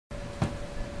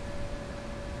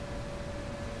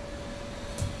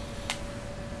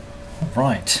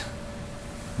Right,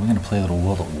 we're going to play a little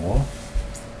World at War,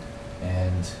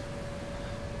 and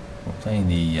we're playing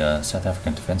the South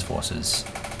African Defence Forces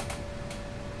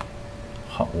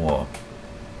hot war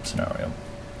scenario,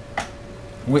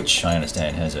 which I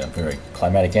understand has a very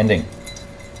climatic ending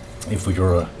if we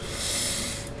draw a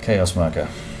chaos marker.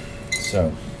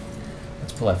 So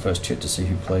let's pull our first chit to see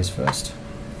who plays first,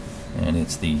 and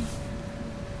it's the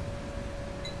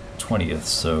 20th,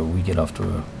 so we get off to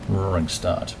a roaring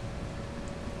start.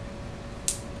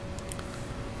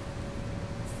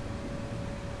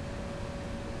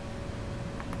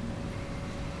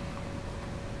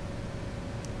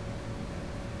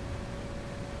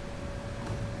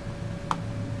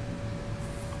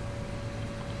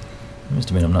 I must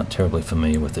admit I'm not terribly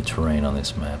familiar with the terrain on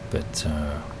this map, but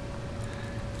I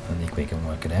think we can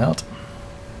work it out.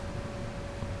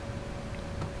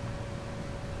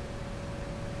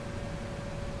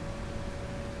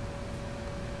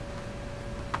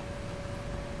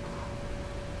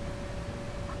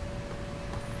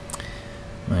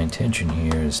 My intention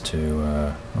here is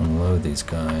to unload these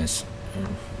guys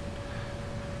and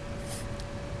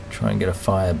try and get a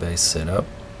fire base set up,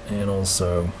 and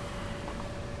also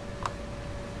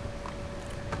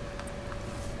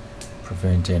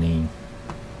prevent any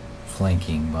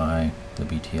flanking by the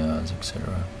BTRs,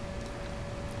 etc.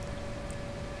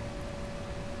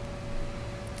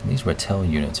 These Ratel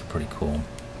units are pretty cool.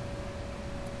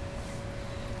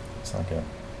 It's like an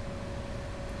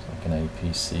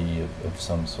APC of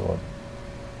some sort.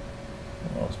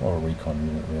 Well, it's more a recon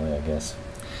unit, really, I guess.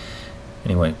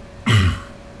 Anyway,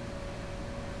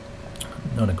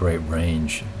 not a great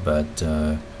range, but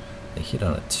they hit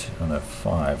on a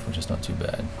 5, which is not too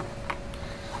bad.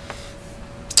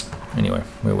 Anyway,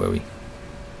 where were we?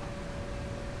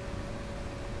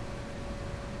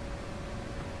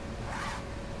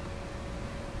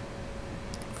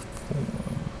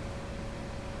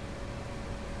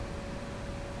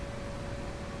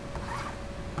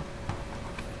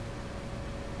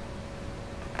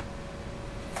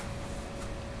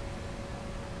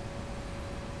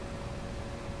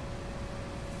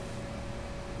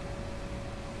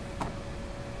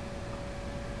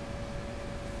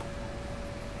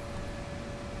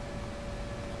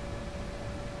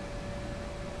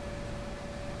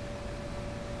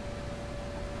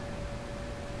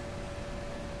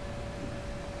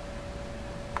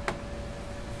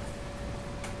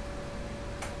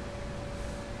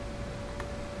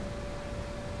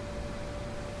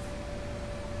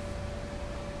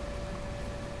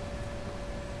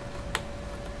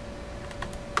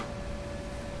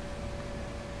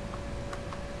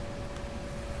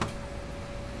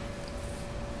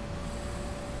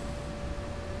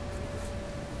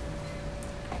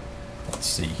 Let's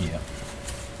see here.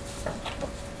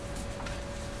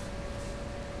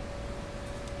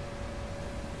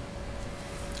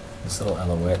 This little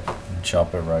Alouette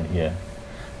chopper right here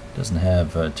doesn't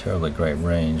have a terribly great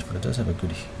range, but it does have a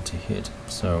good hit to hit.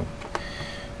 So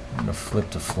I'm going to flip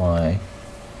to fly.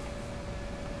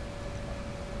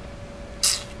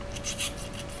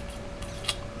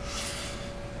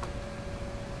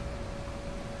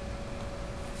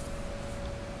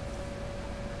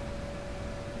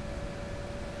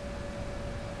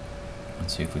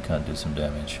 Let's see if we can't do some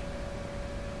damage.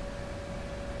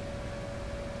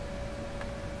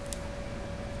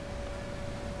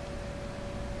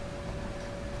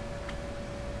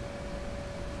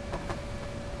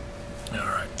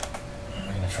 Alright, I'm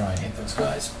going to try and hit those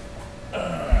guys.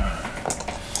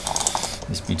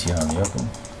 This BTR in the open.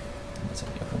 That's in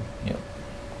the open, yep.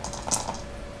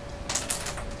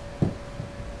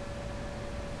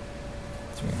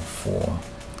 Three and 4.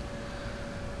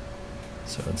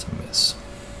 So it's a miss.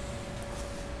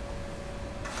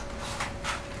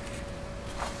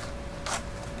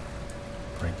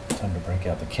 Time to break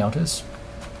out the counters.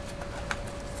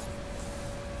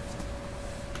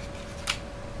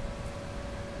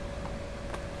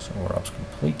 So we're up's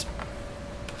complete.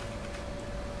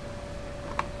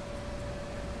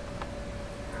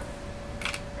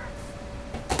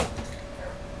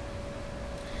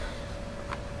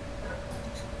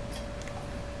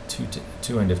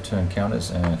 Two end of turn counters,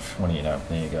 and what do you know?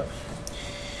 There you go.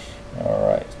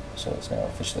 Alright, so it's now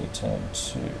officially turn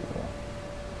 2.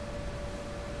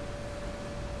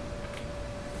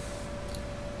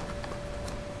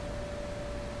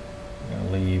 I'm going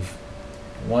to leave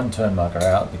one turn marker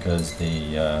out because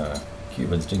the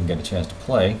Cubans didn't get a chance to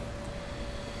play,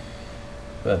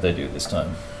 but they do this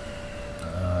time.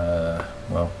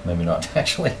 Well, maybe not,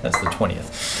 actually. That's the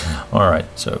 20th. Alright,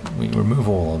 so we remove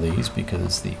all of these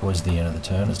because it was the end of the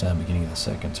turn. It's now the beginning of the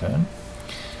second turn.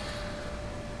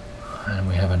 And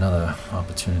we have another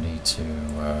opportunity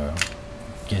to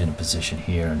get in a position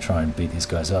here and try and beat these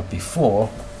guys up before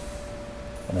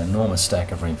an enormous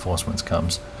stack of reinforcements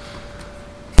comes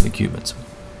for the Cubans.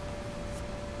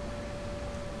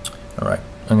 Alright,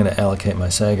 I'm going to allocate my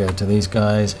Saiga to these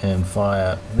guys and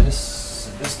fire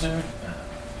this dude.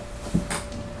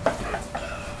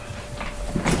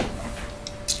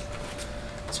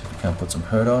 See if we can't put some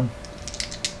hurt on.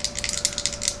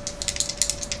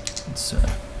 It's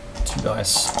 2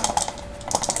 dice.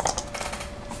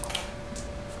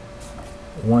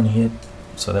 1 hit,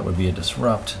 so that would be a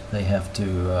disrupt. They have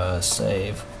to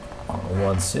save on a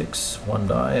 1/6, 1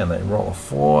 die, and they roll a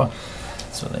 4,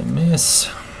 so they miss.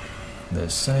 They're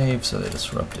saved, so they're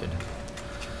disrupted.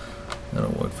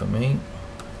 That'll work for me.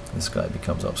 This guy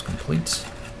becomes ops complete.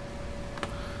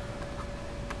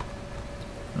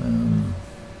 I'm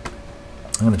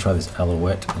going to try this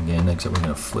Alouette again, except we're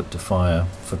going to flip to fire,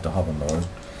 flip to hover mode,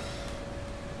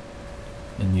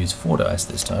 and use 4 dice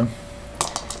this time,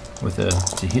 with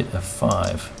to hit a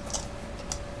 5.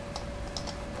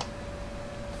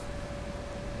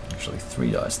 Actually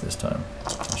 3 dice this time,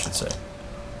 I should say.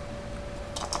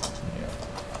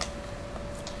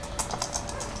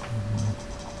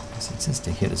 Since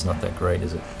to hit is not that great,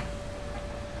 is it?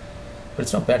 But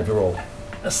it's not bad if you roll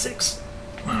a 6.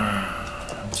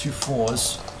 2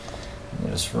 4s. And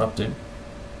they're disrupted.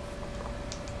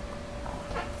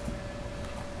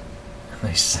 And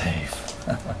they save.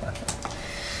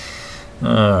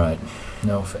 Alright,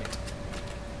 no effect.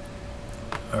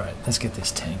 Alright, let's get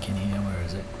this tank in here. Where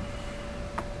is it?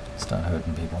 Start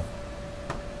hurting people.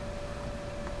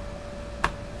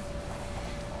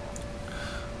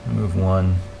 Move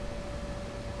 1.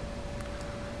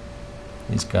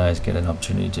 These guys get an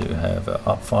opportunity to have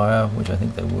up fire, which I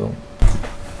think they will.